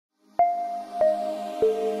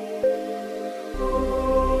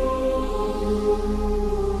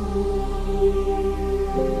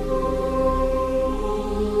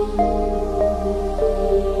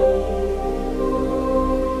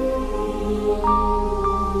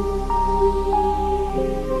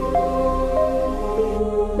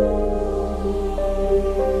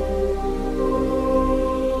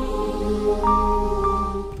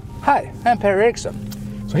Per Eriksson.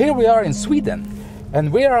 So here we are in Sweden,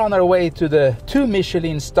 and we are on our way to the 2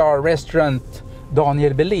 Michelin star restaurant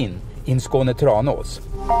Daniel Berlin in Skåne Tranås.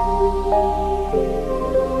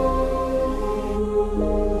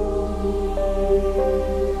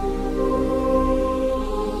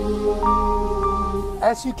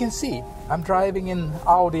 As you can see, I'm driving in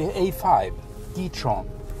Audi A5 g-tron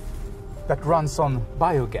that runs on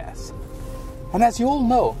biogas. And as you all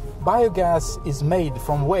know, biogas is made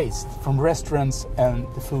from waste from restaurants and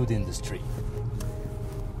the food industry.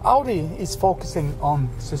 Audi is focusing on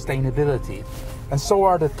sustainability, and so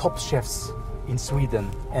are the top chefs in Sweden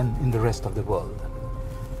and in the rest of the world.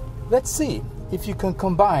 Let's see if you can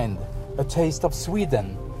combine a taste of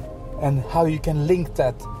Sweden and how you can link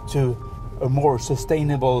that to a more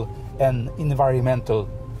sustainable and environmental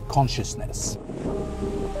consciousness.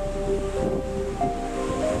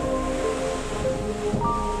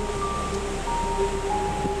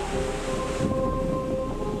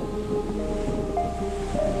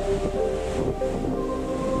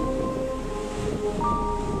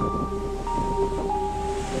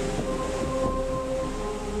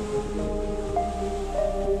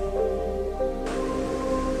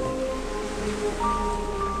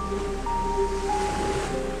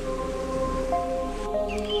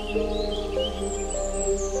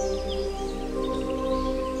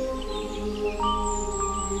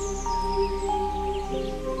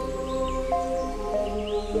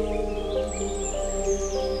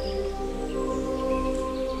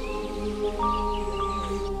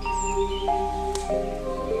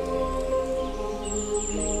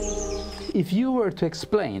 If you were to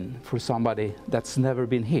explain for somebody that's never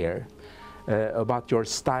been here about your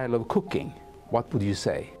style of cooking, what would you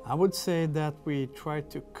say? I would say that we try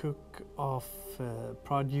to cook off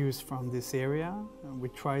produce from this area. We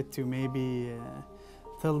try to maybe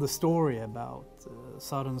tell the story about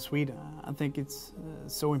southern Sweden. I think it's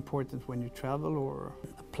so important when you travel or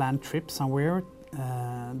plan trip somewhere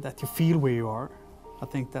that you feel where you are. I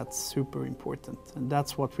think that's super important, and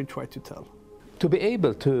that's what we try to tell. To be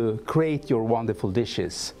able to create your wonderful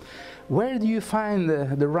dishes, where do you find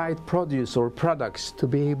the right produce or products to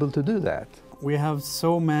be able to do that? We have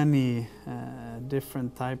so many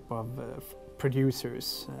different type of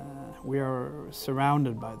producers. We are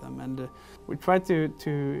surrounded by them, and we try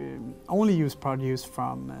to only use produce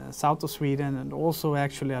from south of Sweden and also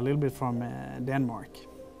actually a little bit from Denmark.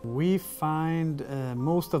 We find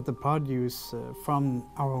most of the produce from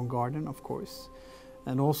our own garden, of course.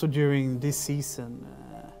 And also during this season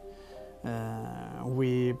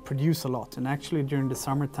we produce a lot, and actually during the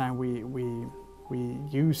summertime we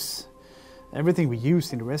use everything we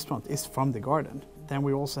use in the restaurant is from the garden. Then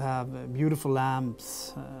we also have beautiful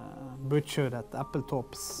lambs butchered at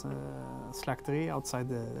Appeltorps slakteri outside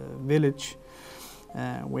the village.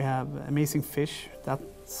 We have amazing fish that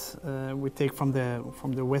we take from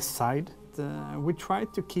the west side. We try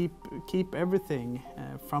to keep everything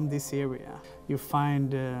from this area. You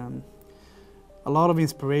find a lot of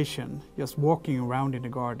inspiration just walking around in the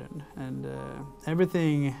garden, and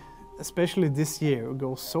everything, especially this year,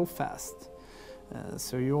 goes so fast.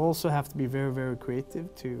 So you also have to be very, very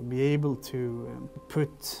creative to be able to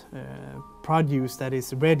put produce that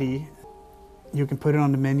is ready. You can put it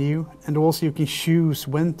on the menu, and also you can choose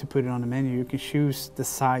when to put it on the menu. You can choose the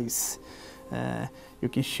size. You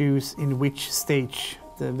can choose in which stage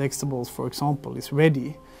the vegetables, for example, is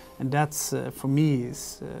ready, and that's for me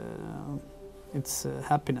it's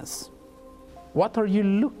happiness. What are you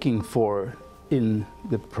looking for in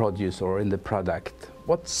the produce or in the product?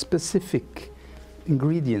 What specific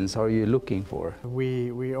ingredients are you looking for?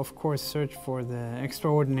 We of course search for the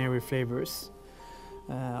extraordinary flavors,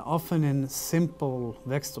 often in simple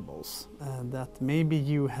vegetables that maybe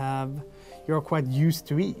you're quite used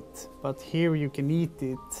to eat, but here you can eat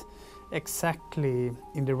it exactly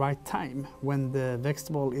in the right time when the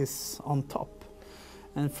vegetable is on top.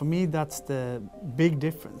 And for me that's the big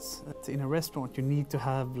difference. In a restaurant you need to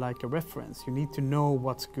have like a reference. You need to know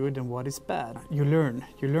what's good and what is bad. You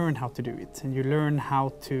learn how to do it, and you learn how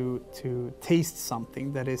to taste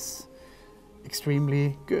something that is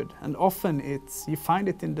extremely good. And often you find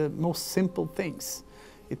it in the most simple things.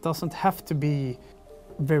 It doesn't have to be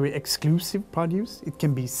very exclusive produce. It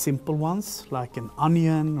can be simple ones like an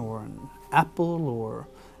onion or an apple or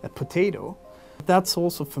a potato. That's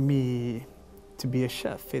also for me to be a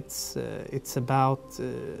chef. It's about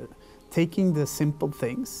taking the simple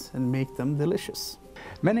things and make them delicious.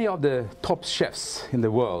 Many of the top chefs in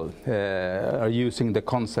the world are using the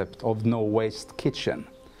concept of no waste kitchen.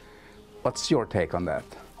 What's your take on that?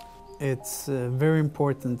 It's very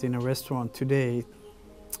important in a restaurant today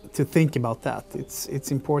to think about that.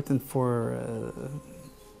 It's important for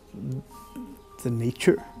the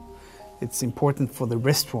nature. It's important for the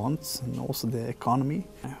restaurants and also the economy.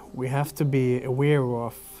 We have to be aware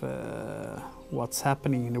of what's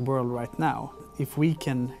happening in the world right now. If we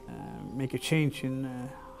can make a change in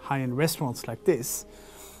high-end restaurants like this,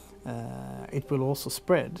 it will also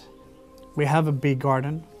spread. We have a big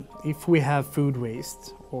garden. If we have food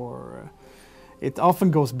waste, or it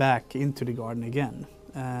often goes back into the garden again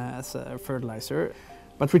as a fertilizer.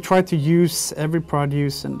 But we try to use every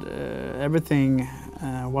produce and everything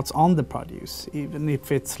what's on the produce, even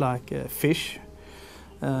if it's like fish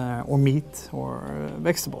or meat or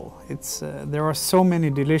vegetable. There are so many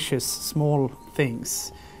delicious small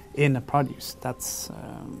things in a produce.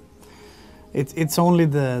 It's only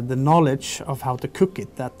the knowledge of how to cook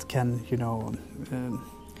it that can, you know,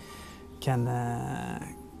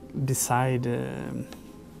 decide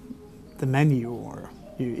the menu. Or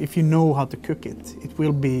if you know how to cook it, it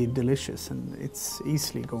will be delicious and it's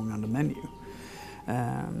easily going on the menu.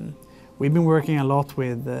 We've been working a lot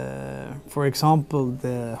with, for example,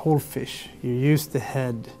 the whole fish. You use the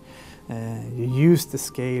head, you use the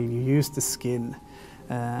scale, you use the skin,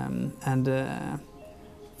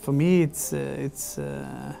 for me it's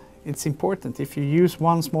important. If you use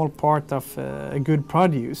one small part of a good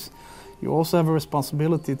produce, you also have a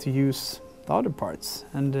responsibility to use the other parts.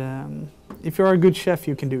 And if you're a good chef,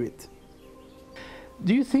 you can do it.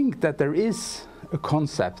 Do you think that there is a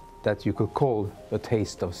concept that you could call a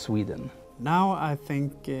taste of Sweden? Now I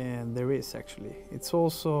think there is actually. It's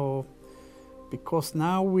also because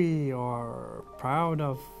now we are proud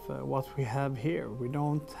of what we have here. We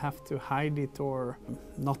don't have to hide it or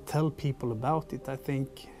not tell people about it. I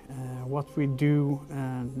think what we do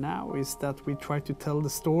now is that we try to tell the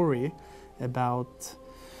story about,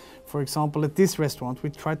 for example, at this restaurant, we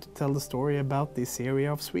try to tell the story about this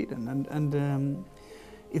area of Sweden, and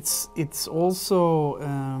it's also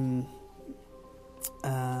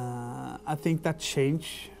I think that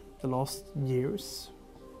changed the last years,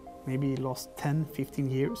 maybe last 10-15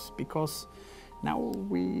 years, because now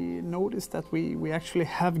we notice that we actually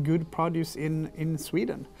have good produce in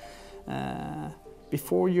Sweden.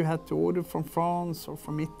 Before you had to order from France or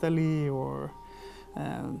from Italy, or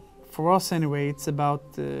for us anyway, it's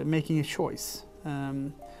about making a choice.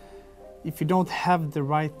 If you don't have the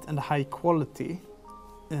right and high quality,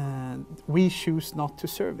 we choose not to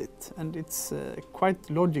serve it, and it's quite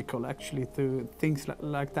logical actually to things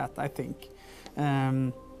like that, I think.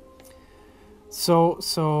 So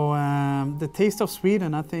the taste of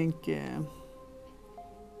Sweden, I think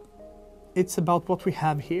it's about what we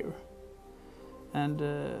have here. And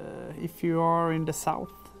if you are in the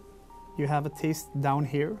south, you have a taste down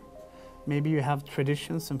here. Maybe you have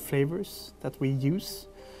traditions and flavors that we use.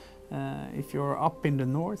 If you're up in the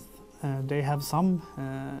north, they have some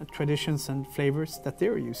traditions and flavors that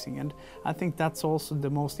they're using. And I think that's also the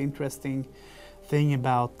most interesting thing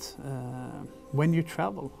about when you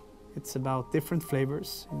travel. It's about different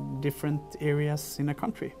flavors in different areas in a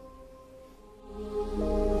country.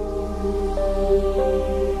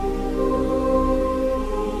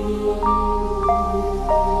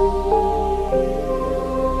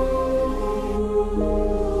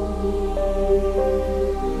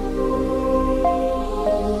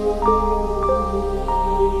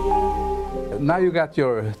 Now you got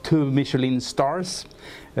your 2 Michelin stars.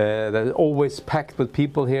 They're always packed with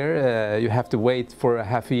people here. You have to wait for a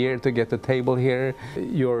half a year to get a table here.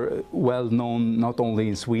 You're well known not only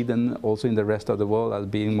in Sweden, also in the rest of the world as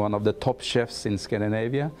being one of the top chefs in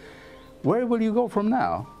Scandinavia. Where will you go from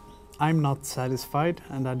now? I'm not satisfied,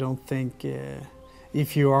 and I don't think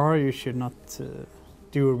if you are, you should not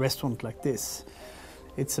do a restaurant like this.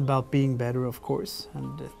 It's about being better, of course,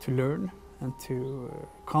 and to learn and to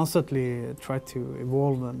constantly try to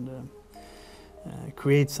evolve and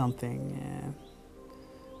create something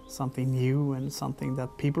new and something that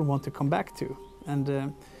people want to come back to.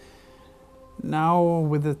 And now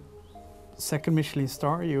with the 2nd Michelin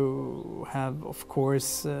star, you have, of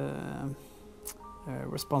course, a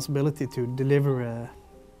responsibility to deliver an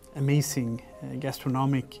amazing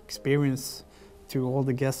gastronomic experience to all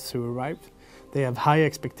the guests who arrive. They have high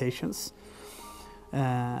expectations.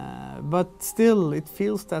 But still, it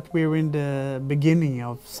feels that we're in the beginning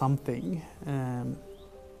of something,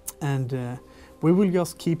 and we will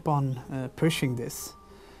just keep on pushing this.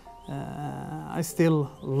 I still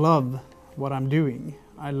love what I'm doing.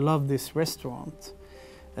 I love this restaurant.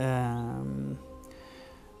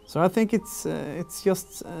 So I think it's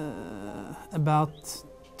just about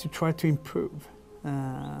to try to improve.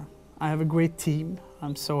 I have a great team.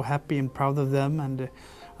 I'm so happy and proud of them, and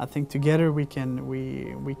I think together we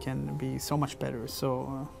can be so much better.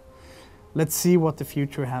 So let's see what the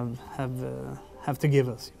future have to give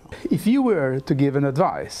us. You know. If you were to give an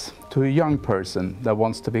advice to a young person that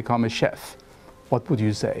wants to become a chef, what would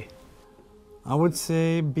you say? I would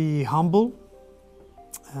say be humble,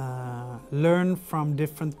 learn from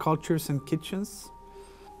different cultures and kitchens.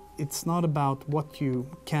 It's not about what you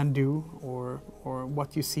can do or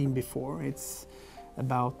what you've seen before. It's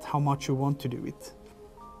about how much you want to do it.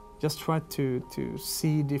 Just try to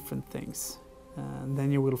see different things, and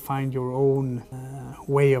then you will find your own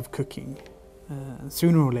way of cooking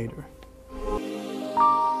sooner or later.